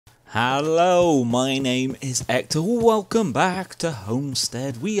Hello, my name is Ector. Welcome back to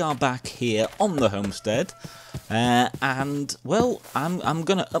Homestead. We are back here on the Homestead, and well, I'm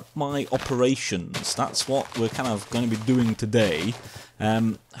gonna up my operations. That's what we're kind of going to be doing today.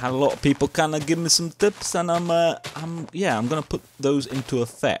 Had a lot of people kind of give me some tips, and I'm gonna put those into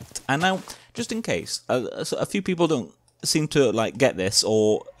effect. And now, just in case, a few people don't seem to like get this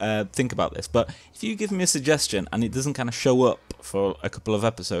or think about this, but if you give me a suggestion and it doesn't kind of show up for a couple of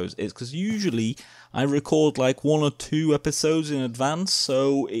episodes, it's because usually I record like 1 or 2 episodes in advance,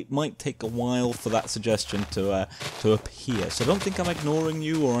 so it might take a while for that suggestion to appear. So don't think I'm ignoring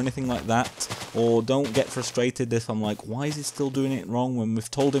you or anything like that, or don't get frustrated if I'm like, why is he still doing it wrong when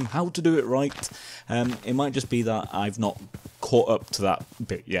we've told him how to do it right. It might just be that I've not caught up to that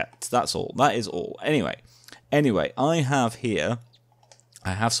bit yet. That's all. That is all. Anyway, I have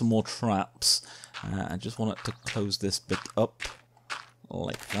some more traps. I just want it to close this bit up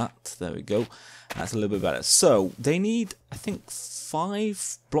like that. There we go. That's a little bit better. So they need, I think,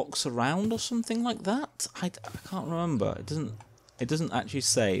 5 blocks around or something like that. I can't remember. It doesn't actually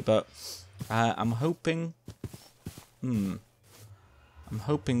say, but I'm hoping. I'm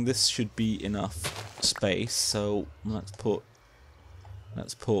hoping this should be enough space. So let's put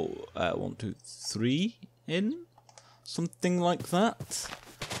 1, 2, 3 in, something like that.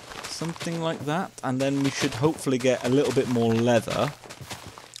 And then we should hopefully get a little bit more leather.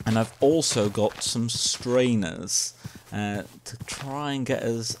 And I've also got some strainers to try and get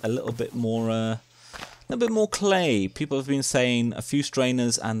us a little bit more clay. People have been saying a few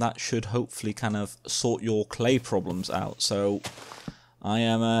strainers, and that should hopefully kind of sort your clay problems out. So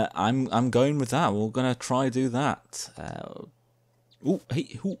I'm going with that. We're gonna try do that.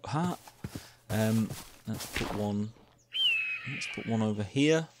 Let's put one over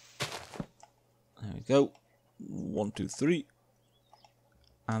here. There we go. 1, 2, 3.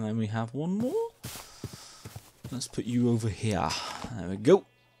 And then we have one more. Let's put you over here. There we go.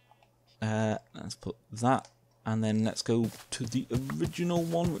 Let's put that. And then let's go to the original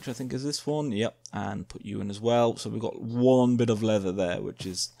one, which I think is this one. Yep. And put you in as well. So we've got one bit of leather there, which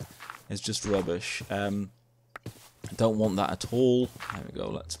is just rubbish. I don't want that at all. There we go.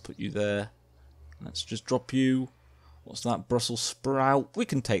 Let's put you there. Let's just drop you. What's that? Brussels sprout. We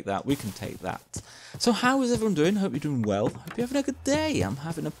can take that. So how is everyone doing? Hope you're doing well. Hope you're having a good day. I'm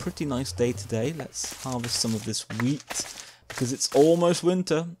having a pretty nice day today. Let's harvest some of this wheat because it's almost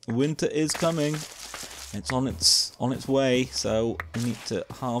winter. Winter is coming. It's on its way. So we need to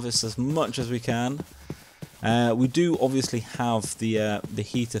harvest as much as we can. We do obviously have the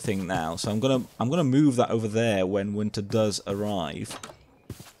heater thing now, so I'm gonna move that over there when winter does arrive,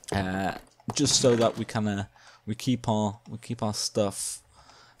 just so that we keep our stuff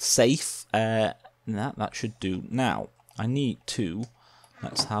safe. That should do. Now I need to.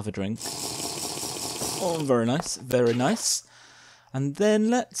 Let's have a drink. Oh, very nice, very nice. And then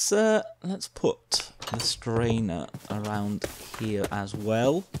let's put the strainer around here as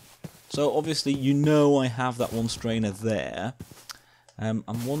well. So obviously you know I have that one strainer there. I'm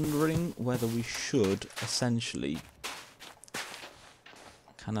wondering whether we should essentially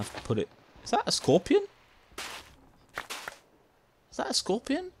kind of put it. Is that a scorpion? Is that a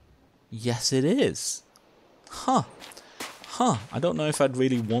scorpion? Yes, it is. Huh. I don't know if I'd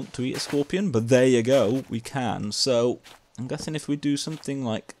really want to eat a scorpion, but there you go. We can. So I'm guessing if we do something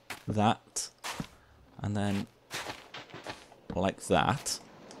like that, and then like that.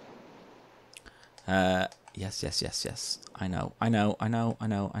 Yes. I know.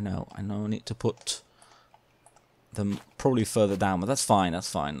 I need to put them probably further down, but that's fine. I'm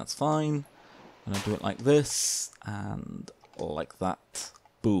gonna do it like this and like that.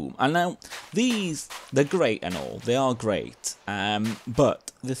 Boom. And now they're great and all. They are great.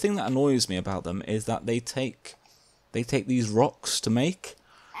 But the thing that annoys me about them is that they take these rocks to make.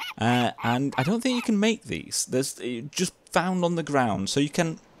 And I don't think you can make these. There's just found on the ground, so you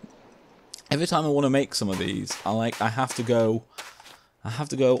can. Every time I want to make some of these, I have to go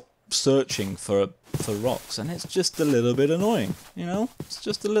searching for rocks, and it's just a little bit annoying, you know? It's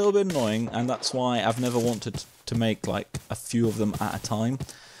just a little bit annoying, and that's why I've never wanted to make like a few of them at a time.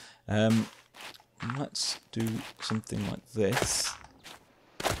 Let's do something like this.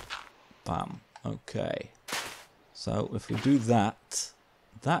 Bam. Okay. So if we do that,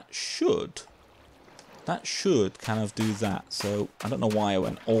 that should kind of do that. So I don't know why I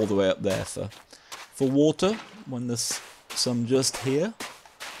went all the way up there for water when there's some just here.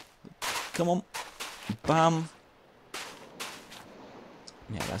 Come on. Bam.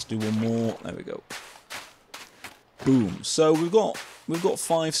 Yeah, let's do one more. There we go. Boom. So we've got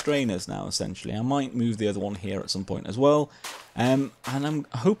 5 strainers now essentially. I might move the other one here at some point as well. And I'm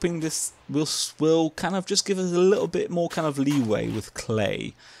hoping this will kind of just give us a little bit more kind of leeway with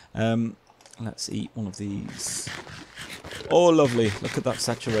clay. Let's eat one of these. Oh, lovely. Look at that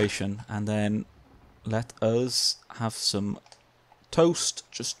saturation. And then let us have some toast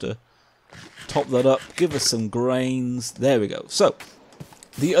just to top that up. Give us some grains. There we go. So,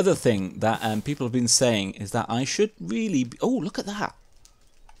 the other thing that people have been saying is that I should really be... Oh, look at that.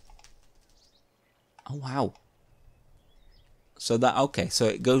 Oh, wow. So that, okay, so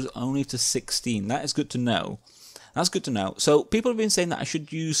it goes only to 16. That is good to know. That's good to know. So people have been saying that I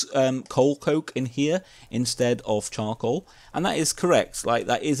should use coal coke in here instead of charcoal. And that is correct. Like,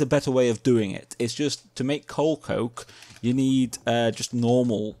 that is a better way of doing it. It's just to make coal coke, you need just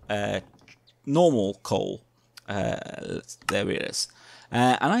normal coal. There it is.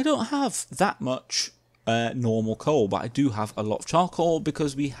 And I don't have that much normal coal, but I do have a lot of charcoal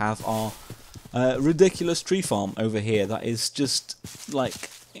because we have our ridiculous tree farm over here. That is just like,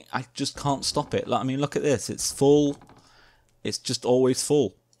 I just can't stop it. Like, I mean, look at this. It's full. It's just always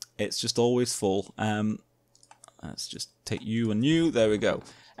full. It's just always full. Let's just take you and you. There we go.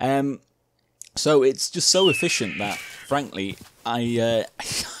 So it's just so efficient that, frankly, I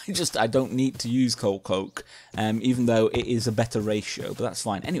don't need to use coal coke, even though it is a better ratio. But that's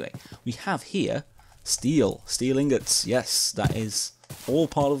fine. Anyway, we have here steel ingots. Yes, that is all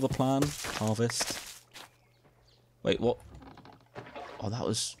part of the plan. Harvest. Wait, what? Oh, that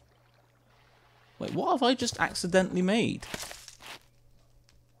was... Wait, what have I just accidentally made?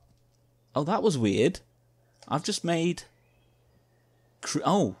 Oh, that was weird. I've just made...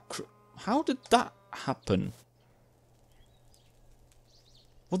 How did that happen?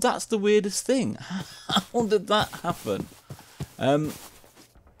 Well, that's the weirdest thing. How did that happen? Well,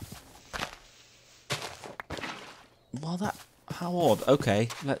 that... How odd. Okay,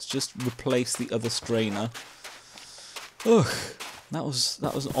 let's just replace the other strainer. Ugh. That was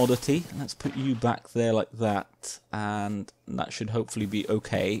an oddity. Let's put you back there like that, and that should hopefully be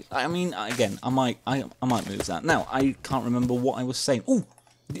okay. I mean, again, I might move that. Now, I can't remember what I was saying. Oh,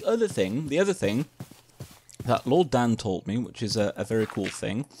 the other thing that Lord Dan told me, which is a very cool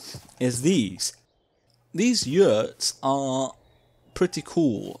thing, is these. These yurts are pretty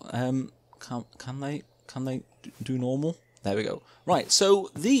cool. Can they do normal? There we go. Right. So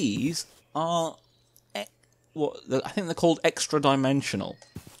these are. I think they're called extra dimensional.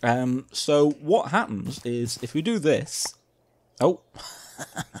 So what happens is if we do this,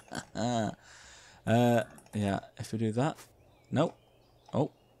 yeah, if we do that, oh,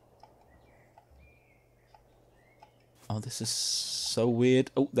 this is so weird.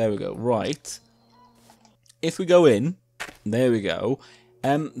 Oh, there we go. Right, if we go in, there we go.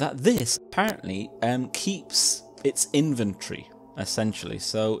 That this apparently keeps its inventory essentially.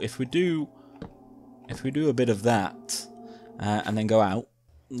 So if we do a bit of that, and then go out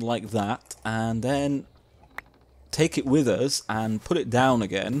like that, and then take it with us and put it down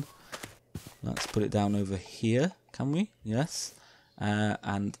again. Let's put it down over here, can we? Yes.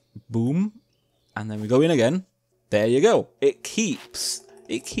 And boom. And then we go in again. There you go. It keeps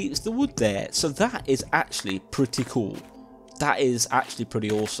the wood there. So that is actually pretty cool. That is actually pretty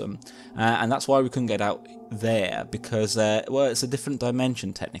awesome. And that's why we couldn't get out there, because, well, it's a different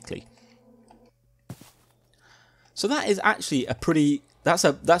dimension technically. So that is actually a pretty... That's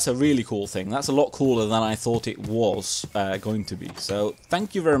a really cool thing. That's a lot cooler than I thought it was going to be. So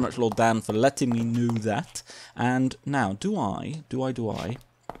thank you very much, Lord Dan, for letting me know that. And now, do I?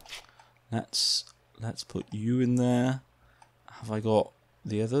 Let's put you in there. Have I got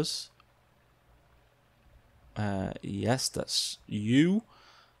the others? Yes, that's you.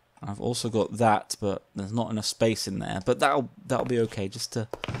 I've also got that, but there's not enough space in there. But that'll be okay, just to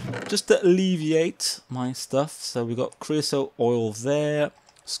alleviate my stuff. So we've got creosote oil there,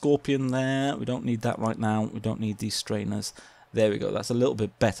 scorpion there. We don't need that right now. We don't need these strainers. There we go. That's a little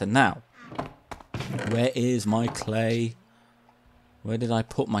bit better. Now, where is my clay? Where did I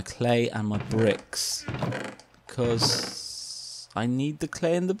put my clay and my bricks? Because I need the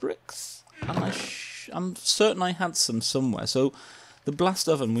clay and the bricks. And I'm certain I had some somewhere. So the blast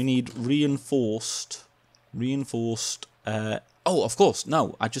oven, we need reinforced. Oh, of course.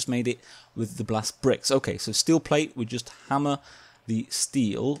 No, I just made it with the blast bricks. Okay, so steel plate, we just hammer the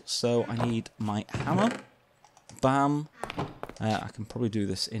steel. So I need my hammer. Bam. I can probably do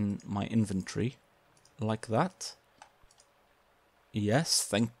this in my inventory. Like that. Yes,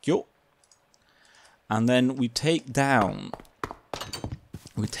 thank you. And then we take down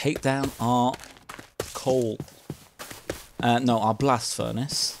our coal. No, our blast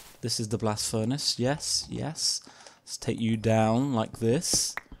furnace. This is the blast furnace. Yes. Let's take you down like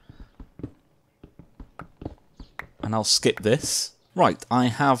this. And and I'll skip this. Right, I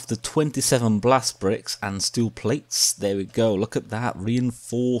have the 27 blast bricks and steel plates. There we go, look at that,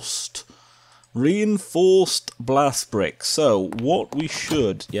 reinforced blast bricks. So what we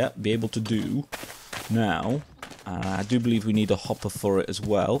should be able to do now, I do believe we need a hopper for it as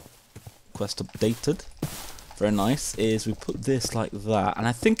well. Quest updated. Very nice. Is we put this like that, and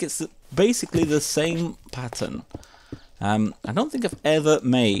I think it's basically the same pattern. I don't think I've ever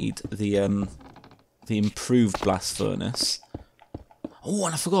made the improved blast furnace. Oh,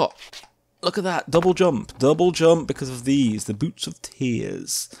 and I forgot. Look at that, double jump because of these, the boots of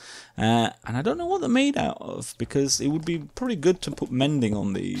tears. And I don't know what they're made out of, because it would be pretty good to put mending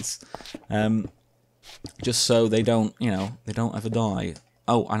on these, just so they don't, they don't ever die.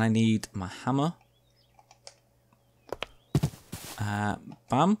 Oh, and I need my hammer.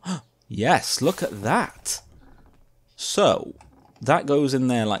 Bam. Yes, look at that. So that goes in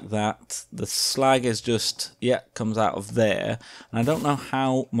there like that. The slag is just, comes out of there. And I don't know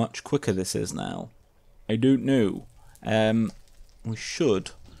how much quicker this is now. I don't know. We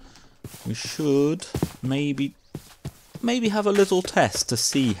should maybe have a little test to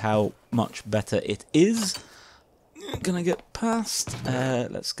see how much better it is. Gonna get past.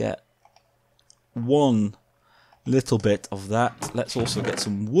 Let's get one little bit of that. Let's also get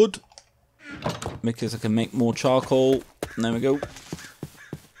some wood, because I can make more charcoal. There we go.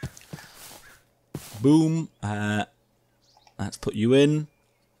 Boom. Let's put you in.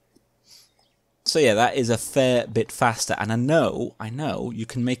 So yeah, that is a fair bit faster, and I know you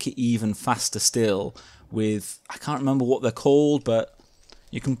can make it even faster still with, I can't remember what they're called, but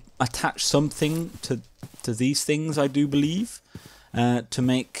you can attach something to these things, I do believe, to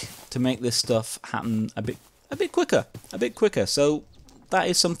make this stuff happen a bit quicker. So that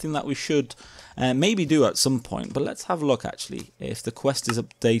is something that we should maybe do at some point. But let's have a look actually if the quest is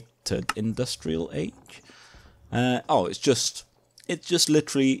updated. Industrial age. Oh, it just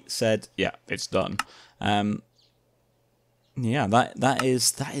literally said, yeah, it's done. Yeah, that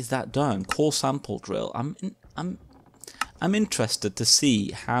is that done. Core sample drill. I'm interested to see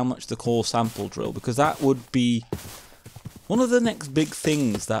how much the core sample drill, because that would be one of the next big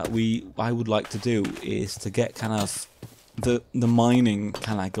things that I would like to do, is to get kind of the mining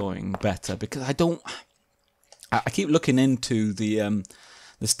kind of going better, because I keep looking into the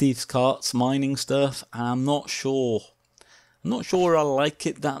Steve's Carts mining stuff, and I'm not sure I like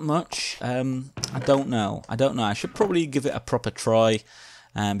it that much. I don't know. I should probably give it a proper try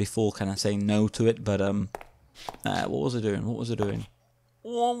before kind of saying no to it. But what was I doing?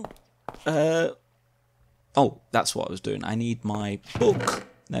 Oh, that's what I was doing. I need my book.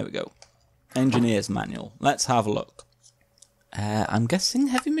 There we go. Engineer's manual. Let's have a look. I'm guessing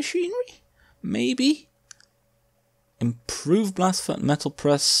heavy machinery? Maybe? Improved blast furnace, metal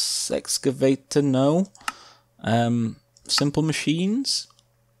press, excavator, no. Simple machines.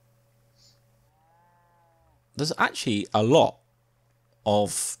 There's actually a lot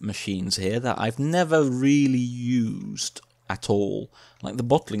of machines here that I've never really used at all. Like the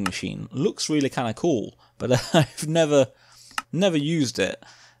bottling machine looks really kind of cool, but I've never used it.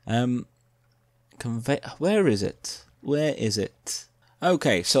 Where is it?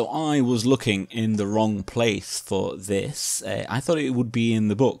 Okay, so I was looking in the wrong place for this. I thought it would be in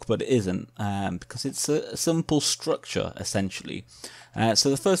the book, but it isn't, because it's a simple structure, essentially. So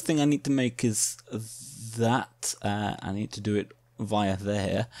the first thing I need to make is that. I need to do it via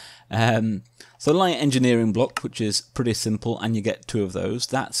there. So light engineering block, which is pretty simple, and you get 2 of those.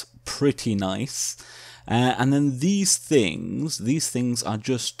 That's pretty nice. And then these things are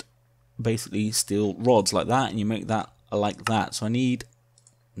just basically steel rods like that, and you make that like that. So I need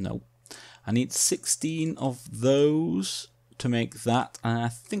 16 of those to make that, and I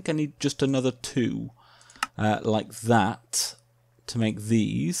think I need just another 2 like that to make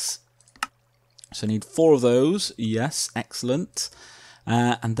these. So I need 4 of those. Yes, excellent.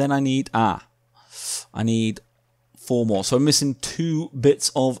 And then I need 4 more. So I'm missing 2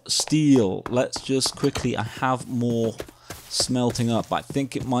 bits of steel. Let's just quickly, I have more smelting up. I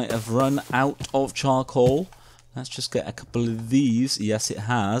think it might have run out of charcoal. Let's just get a couple of these. Yes, it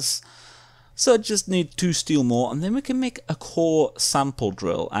has. So I just need 2 steel more, and then we can make a core sample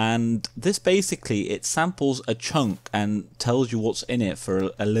drill. And this basically, it samples a chunk and tells you what's in it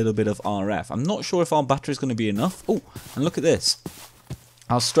for a little bit of RF. I'm not sure if our battery is going to be enough. Oh, and look at this.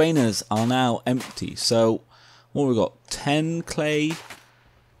 Our strainers are now empty. So what have we got? 10 clay,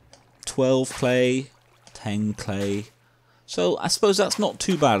 12 clay, 10 clay. So I suppose that's not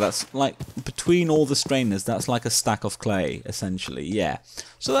too bad. That's like, between all the strainers, that's like a stack of clay, essentially, yeah.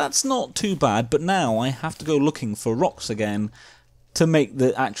 So that's not too bad, but now I have to go looking for rocks again to make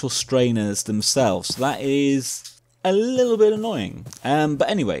the actual strainers themselves. So that is a little bit annoying. But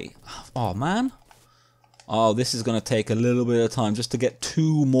anyway, oh man. Oh, this is going to take a little bit of time just to get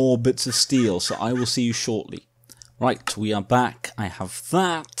 2 more bits of steel, so I will see you shortly. Right, we are back. I have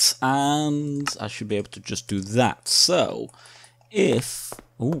that, and I should be able to just do that. So, if...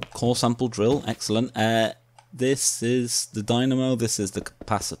 Oh, core sample drill, excellent. This is the dynamo, this is the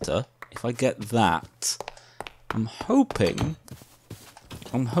capacitor. If I get that, I'm hoping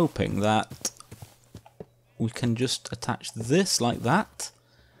that we can just attach this like that.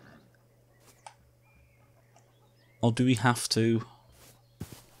 Or do we have to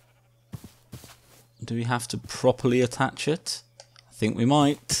properly attach it? I think we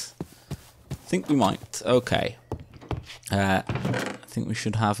might. Okay. I think we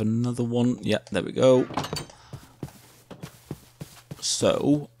should have another one. Yeah, there we go.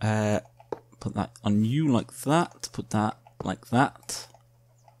 So, put that on you like that. Put that like that.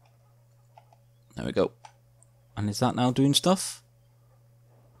 There we go. And is that now doing stuff?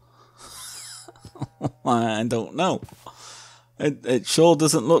 I don't know. It sure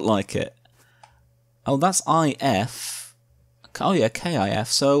doesn't look like it. Oh, that's IF. Oh yeah, KIF.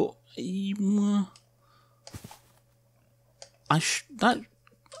 So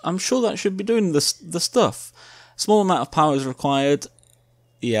I'm sure that should be doing the stuff. Small amount of power is required.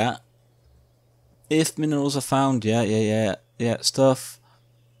 Yeah. If minerals are found, yeah. Stuff.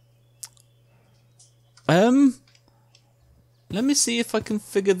 Let me see if I can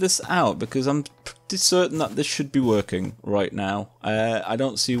figure this out, because I'm pretty certain that this should be working right now. I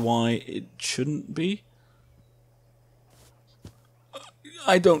don't see why it shouldn't be.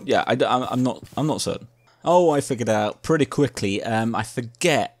 I'm not certain. Oh, I figured it out pretty quickly. I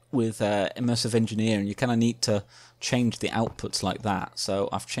forget with Immersive Engineering, you kind of need to change the outputs like that. So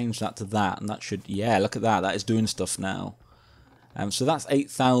I've changed that to that, and that should, yeah, look at that. That is doing stuff now. So that's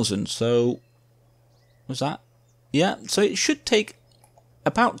 8,000. So, was that? Yeah, so it should take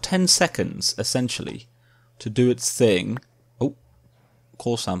about 10 seconds, essentially, to do its thing. Oh,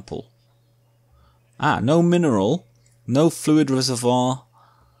 core sample. Ah, no mineral, no fluid reservoir,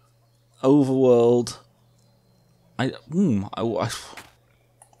 overworld.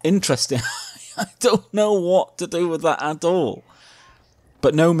 Interesting. I don't know what to do with that at all.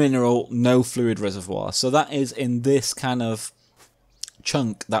 But no mineral, no fluid reservoir. So that is in this kind of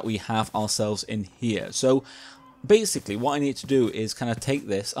chunk that we have ourselves in here. So basically, what I need to do is kind of take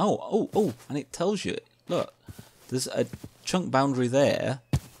this. Oh, and it tells you. Look, there's a chunk boundary there,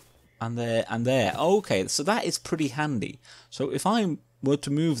 and there, and there. Okay, so that is pretty handy. So if I were to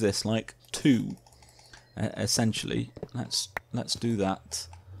move this like 2, essentially, let's do that.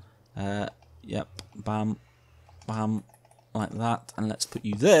 Yep, bam, bam, like that, and let's put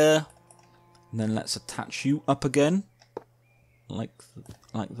you there, and then let's attach you up again, like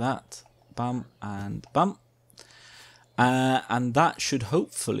that. Bam and bam. And that should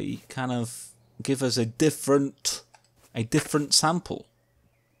hopefully kind of give us a different sample.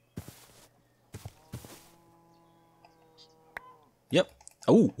 Yep.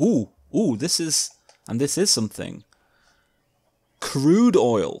 Oh, this is something. Crude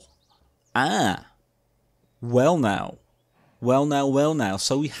oil. Ah. Well now.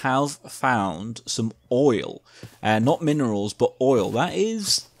 So we have found some oil. Not minerals, but oil. That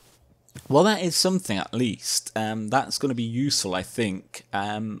is something at least. That's going to be useful, I think,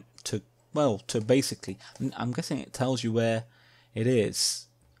 to basically... I'm guessing it tells you where it is.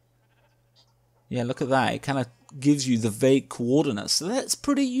 Yeah, look at that. It kind of gives you the vague coordinates. So that's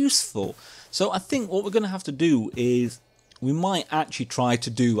pretty useful. So I think what we're going to have to do is... we might actually try to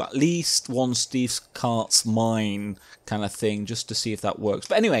do at least one Steve's Cart's mine kind of thing, just to see if that works.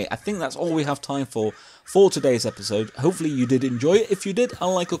 But anyway, I think that's all we have time for today's episode. Hopefully you did enjoy it. If you did, a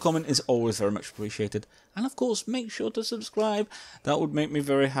like or comment is always very much appreciated. And of course, make sure to subscribe. That would make me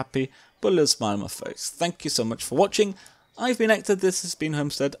very happy. Put a little smile on my face. Thank you so much for watching. I've been Ector, this has been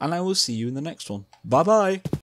Homestead, and I will see you in the next one. Bye bye!